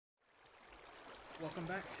Welcome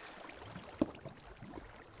back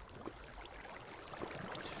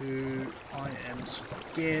to I am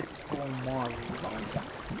scared for my life.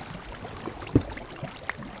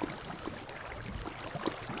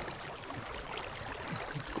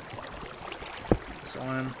 This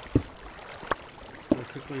iron really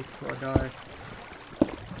quickly before I die.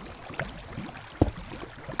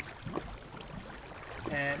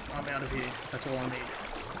 And I'm out of here. That's all I need.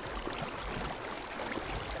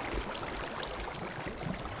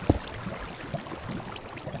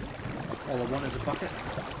 All I want is a bucket.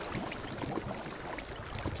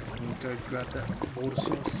 I'm going to go grab that water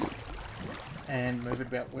source and move it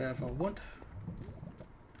about wherever I want.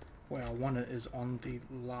 Where I want it is on the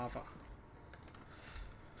lava.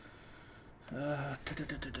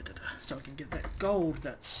 So I can get that gold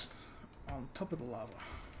that's on top of the lava.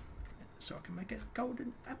 So I can make a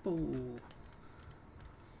golden apple.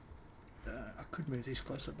 I could move these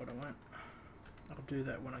closer, but I won't. I'll do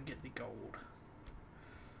that when I get the gold.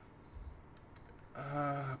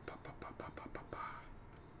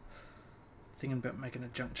 Thinking about making a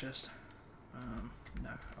junk chest. No,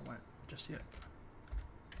 I won't just yet.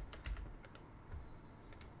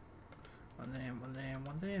 One there, one there,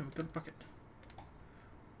 one there. We've got a bucket.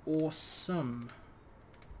 Awesome.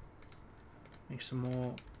 Make some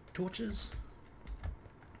more torches.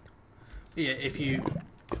 Yeah, if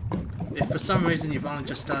for some reason you've only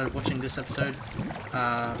just started watching this episode,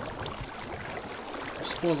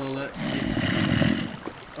 spoiler alert.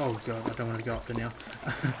 Oh god, I don't want to go up there now.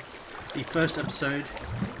 The first episode,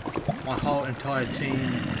 my whole entire team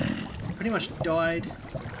pretty much died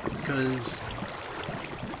because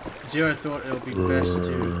Zero thought it would be best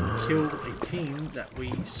to kill a team that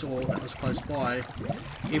we saw that was close by,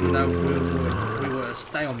 even though we were a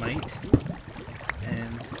stalemate.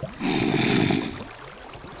 And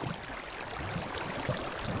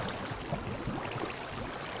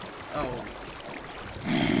oh,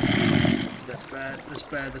 that's bad. That's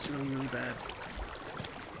bad. That's really, really bad.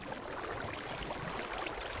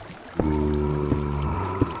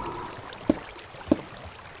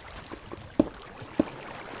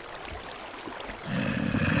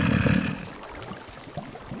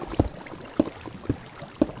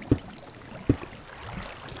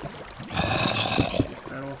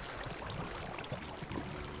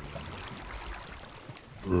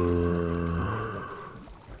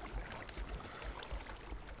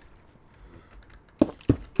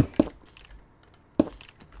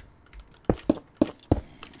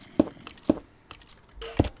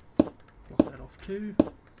 Two.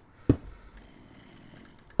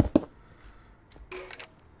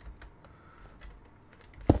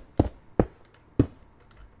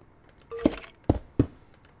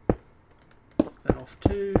 That off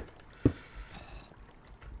too.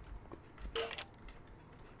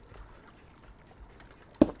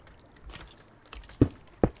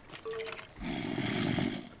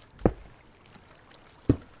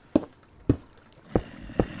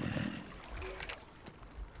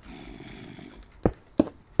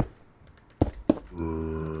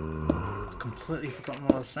 Completely forgotten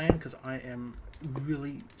what I was saying because I am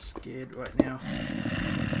really scared right now.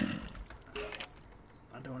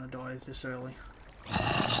 I don't want to die this early.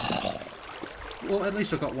 Well, at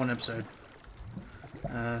least I got one episode.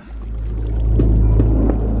 The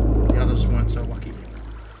others weren't so lucky.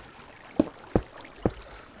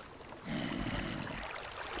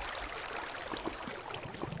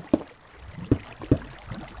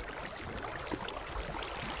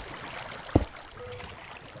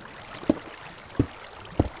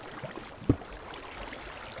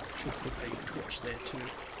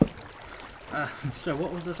 So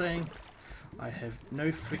what was I saying? I have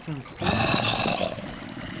no freaking clue.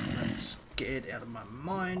 I'm scared out of my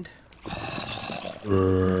mind.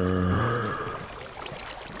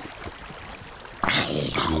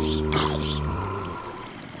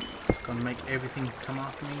 It's gonna make everything come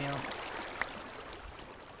after me now.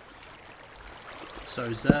 So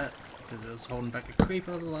is that because I was holding back a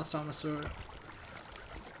creeper the last time I saw it.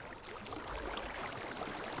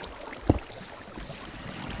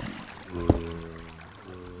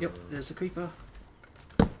 Yep, there's the creeper.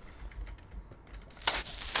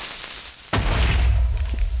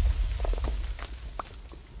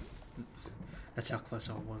 That's how close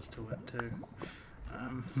I was to it too.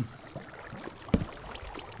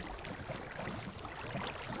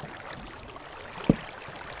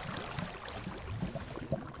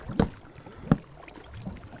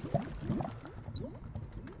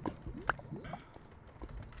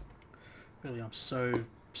 Really, I'm so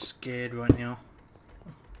scared right now.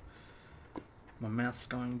 My mouth's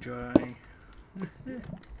going dry.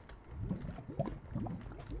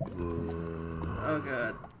 Oh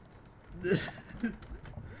god.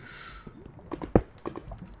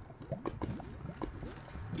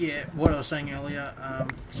 Yeah, what I was saying earlier,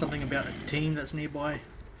 something about a team that's nearby.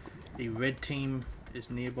 The red team is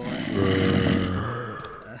nearby.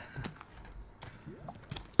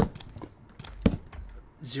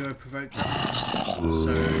 Zero provoked them,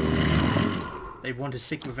 so they want to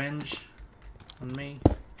seek revenge on me.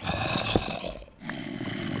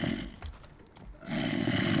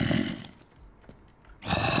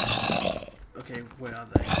 Okay, where are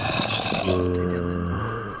they?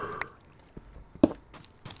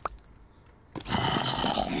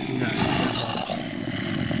 No.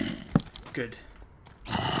 Good.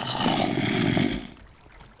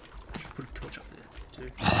 Should put a torch up there too.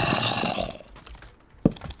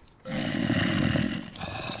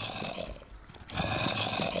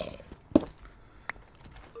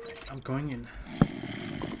 I'm going in.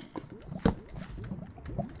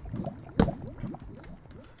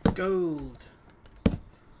 Gold.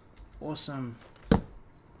 Awesome.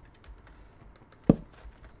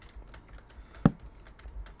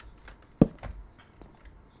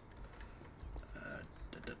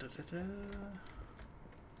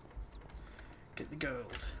 Get the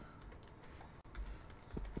gold.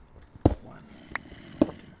 1,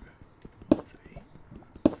 2, 3,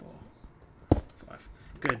 4, 5.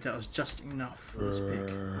 Good, that was just enough for this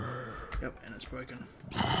pick. Yep, and it's broken.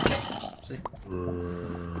 See?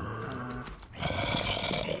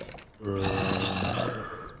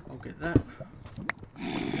 I'll get that.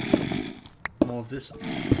 More of this.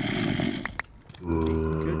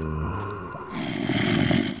 Good.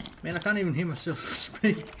 Man, I can't even hear myself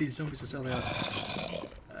speak. These zombies are so loud.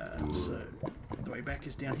 So, the way back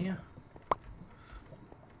is down here.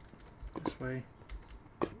 This way.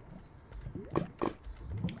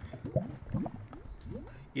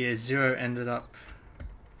 Yeah, Zero ended up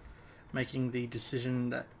making the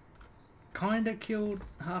decision that kinda killed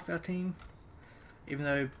half our team. Even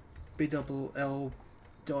though BdubleL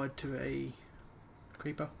died to a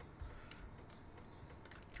creeper.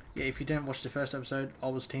 Yeah, if you didn't watch the first episode, I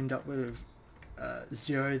was teamed up with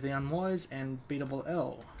Zero the Unwise and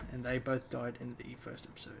BdubleL, and they both died in the first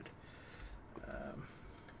episode.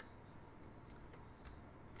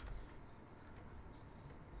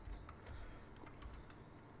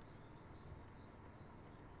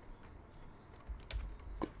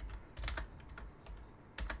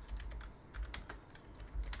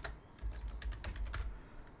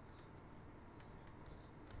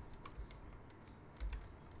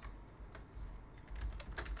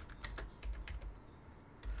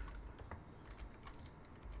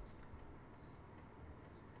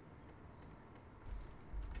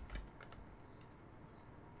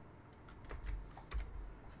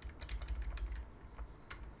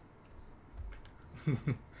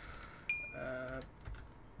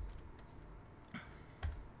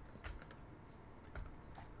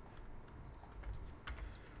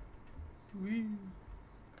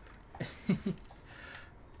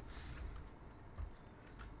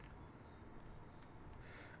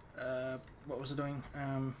 What was I doing?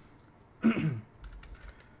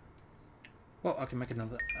 Well, I can make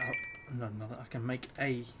another. Not another. I can make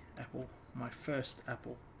a apple. My first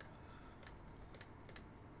apple.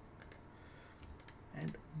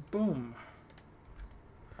 And boom.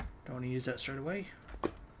 Don't want to use that straight away.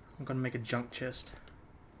 I'm gonna make a junk chest.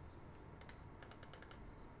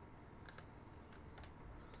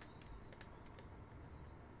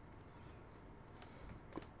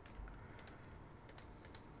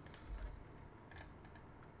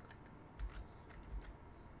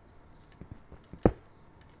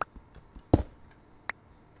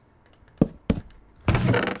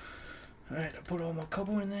 Alright, I put all my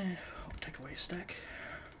cobble in there. I'll take away a stack.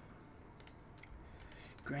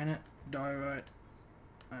 Granite, diorite,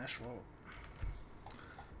 asphalt.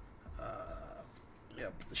 Yeah,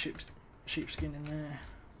 put the sheepskin in there.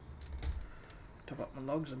 Top up my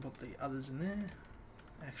logs and put the others in there.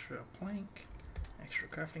 Extra plank, extra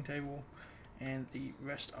crafting table, and the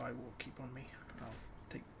rest I will keep on me. I'll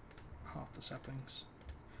take half the saplings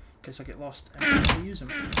in case I get lost and actually use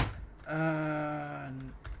them.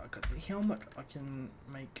 I got the helmet. I can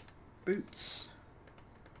make boots.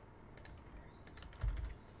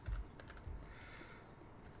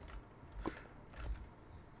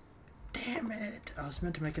 Damn it! I was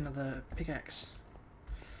meant to make another pickaxe.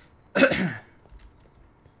 Damn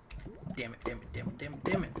it, damn it, damn it, damn it,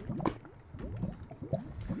 damn it.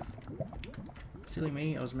 Silly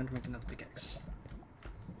me, I was meant to make another pickaxe.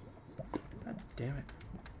 God damn it.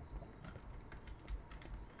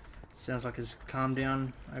 Sounds like it's calmed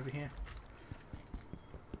down over here.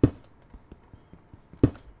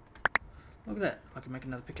 Look at that, I can make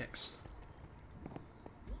another pickaxe.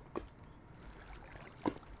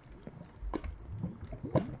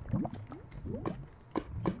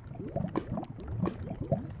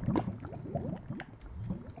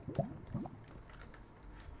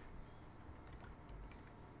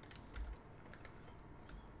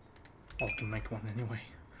 I can make one anyway.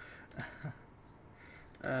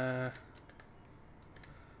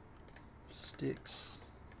 Sticks.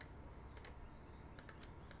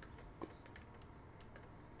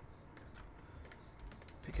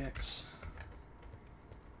 Pickaxe.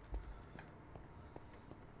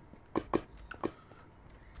 God.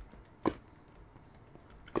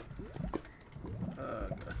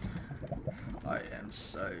 I am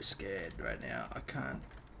so scared right now. I can't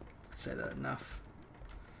say that enough.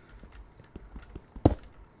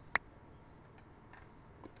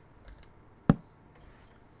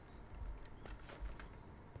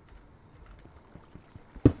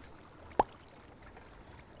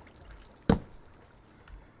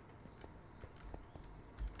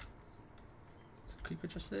 Creeper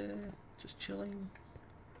just there, just chilling.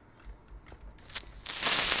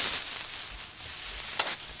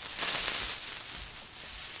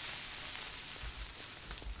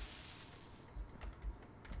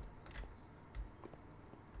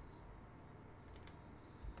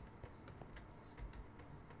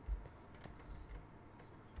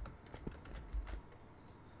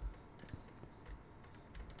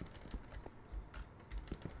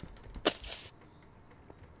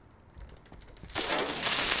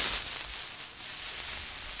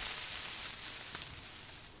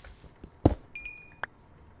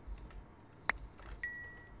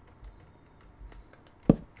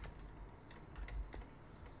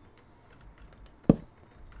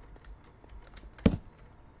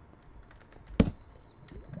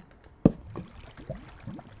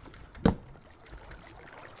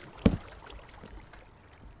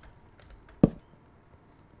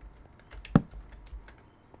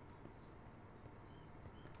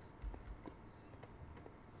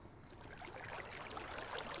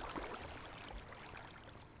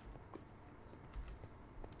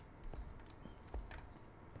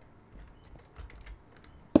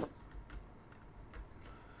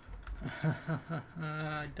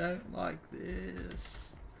 I don't like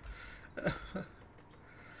this.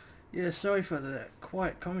 Yeah, sorry for the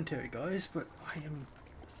quiet commentary, guys, but I am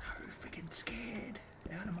so freaking scared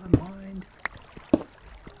out of my mind.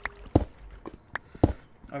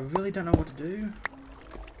 I really don't know what to do.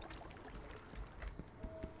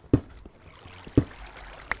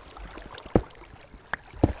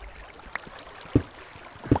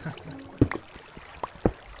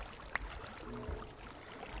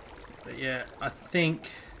 Yeah, I think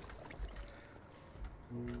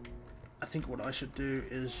what I should do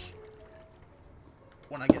is,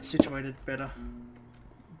 when I get situated better,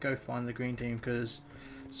 go find the green team, because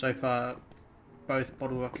so far both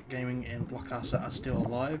Bottle Rocket Gaming and Blockcasa are still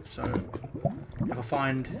alive. So if I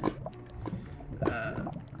find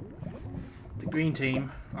the green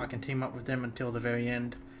team, I can team up with them until the very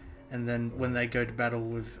end, and then when they go to battle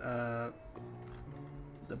with the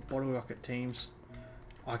Bottle Rocket teams,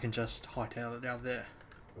 I can just hightail it out there.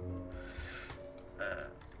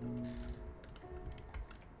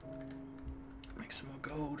 Make some more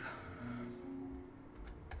gold.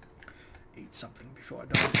 Eat something before I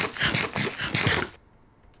die.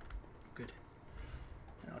 Good.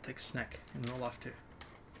 And I'll take a snack in real life too.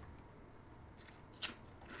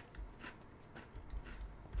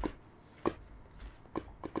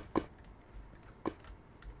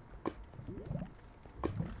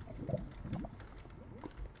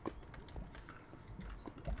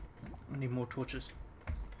 I need more torches.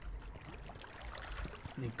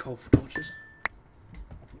 I need coal for torches.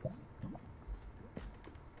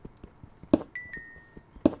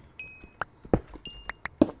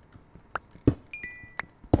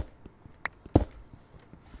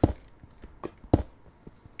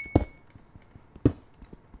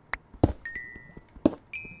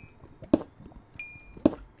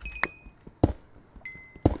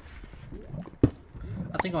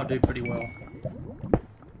 I think I'll do pretty well.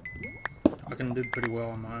 I can do pretty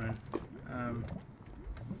well on my own.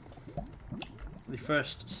 The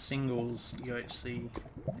first singles UHC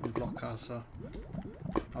in Blockcasa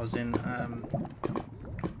I was in,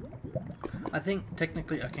 I think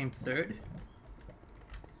technically I came third.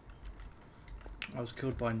 I was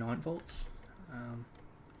killed by 9 volts. Can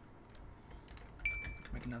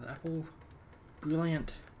make another apple.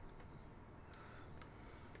 Brilliant.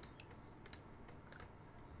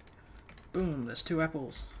 Boom, there's 2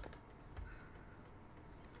 apples.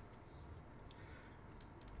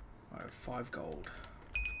 I have 5 gold.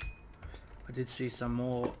 I did see some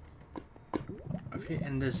more over here,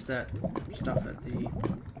 and there's that stuff at the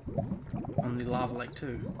on the lava lake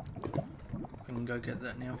too. I can go get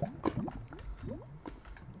that now.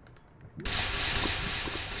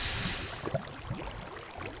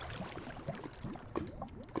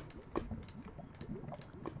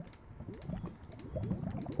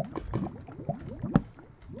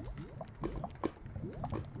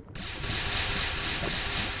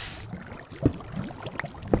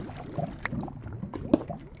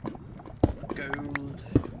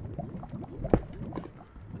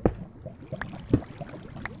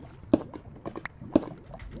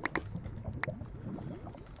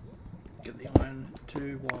 Get the iron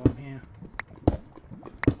too while I'm here.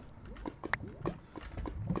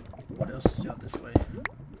 What else is out this way?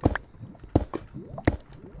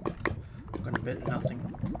 I'm gonna bet nothing.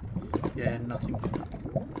 Yeah, nothing.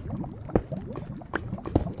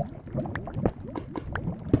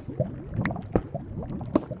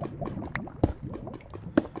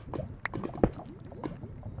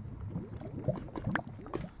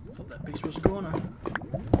 Thought that piece was a goner.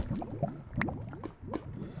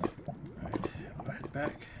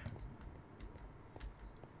 Back.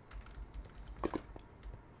 I'm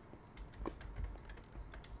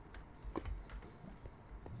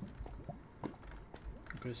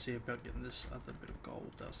going to see about getting this other bit of gold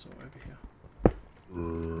that I saw over here.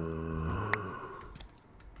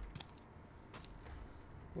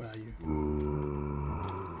 Where are you?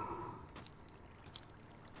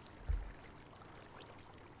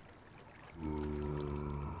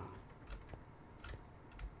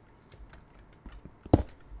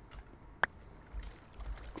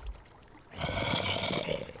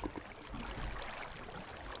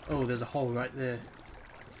 Oh, there's a hole right there.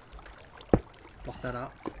 Block that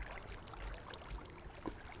up.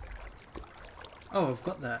 Oh, I've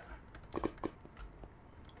got that.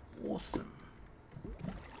 Awesome.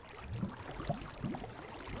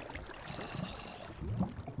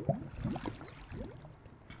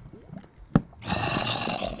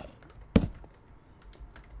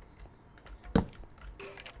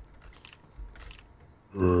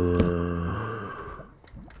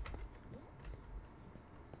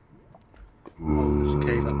 There's a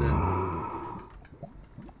cave up there.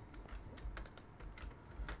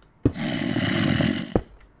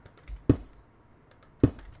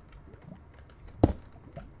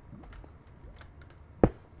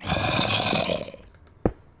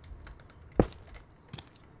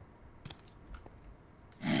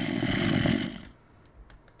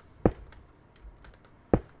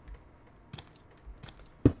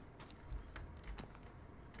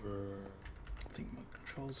 I think my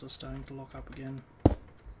controls are starting to lock up again.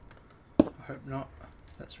 I hope not.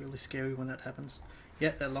 That's really scary when that happens.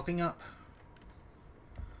 Yeah, they're locking up.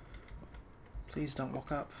 Please don't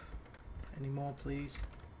lock up anymore, please.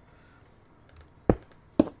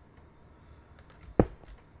 Do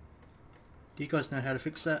you guys know how to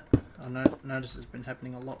fix that? I notice it's been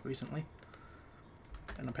happening a lot recently.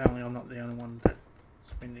 And apparently I'm not the only one that's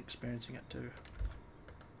been experiencing it too.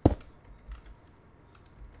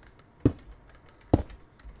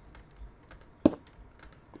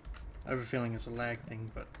 I have a feeling it's a lag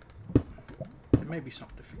thing, but there may be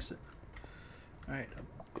something to fix it. Alright,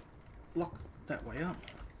 lock that way up.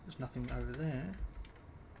 There's nothing over there.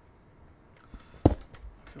 I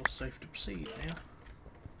feel safe to proceed now.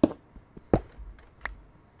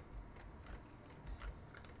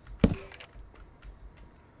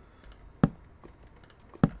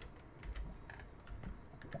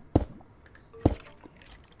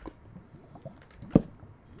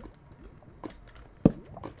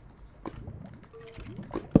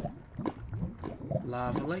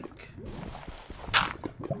 Lava lake.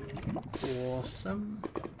 Awesome.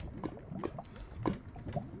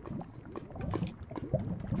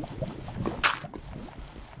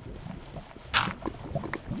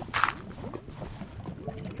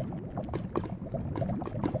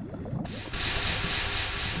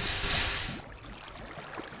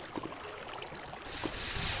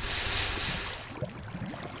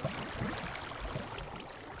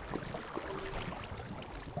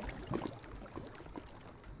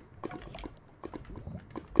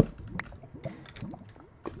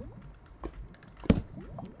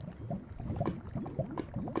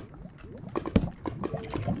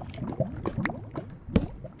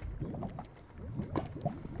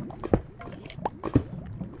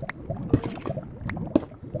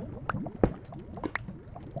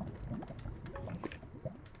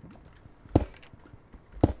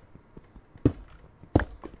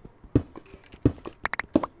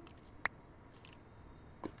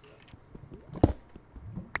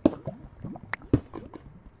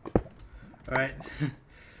 Alright,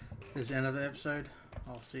 this is the end of the episode.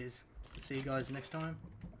 I'll see you guys next time.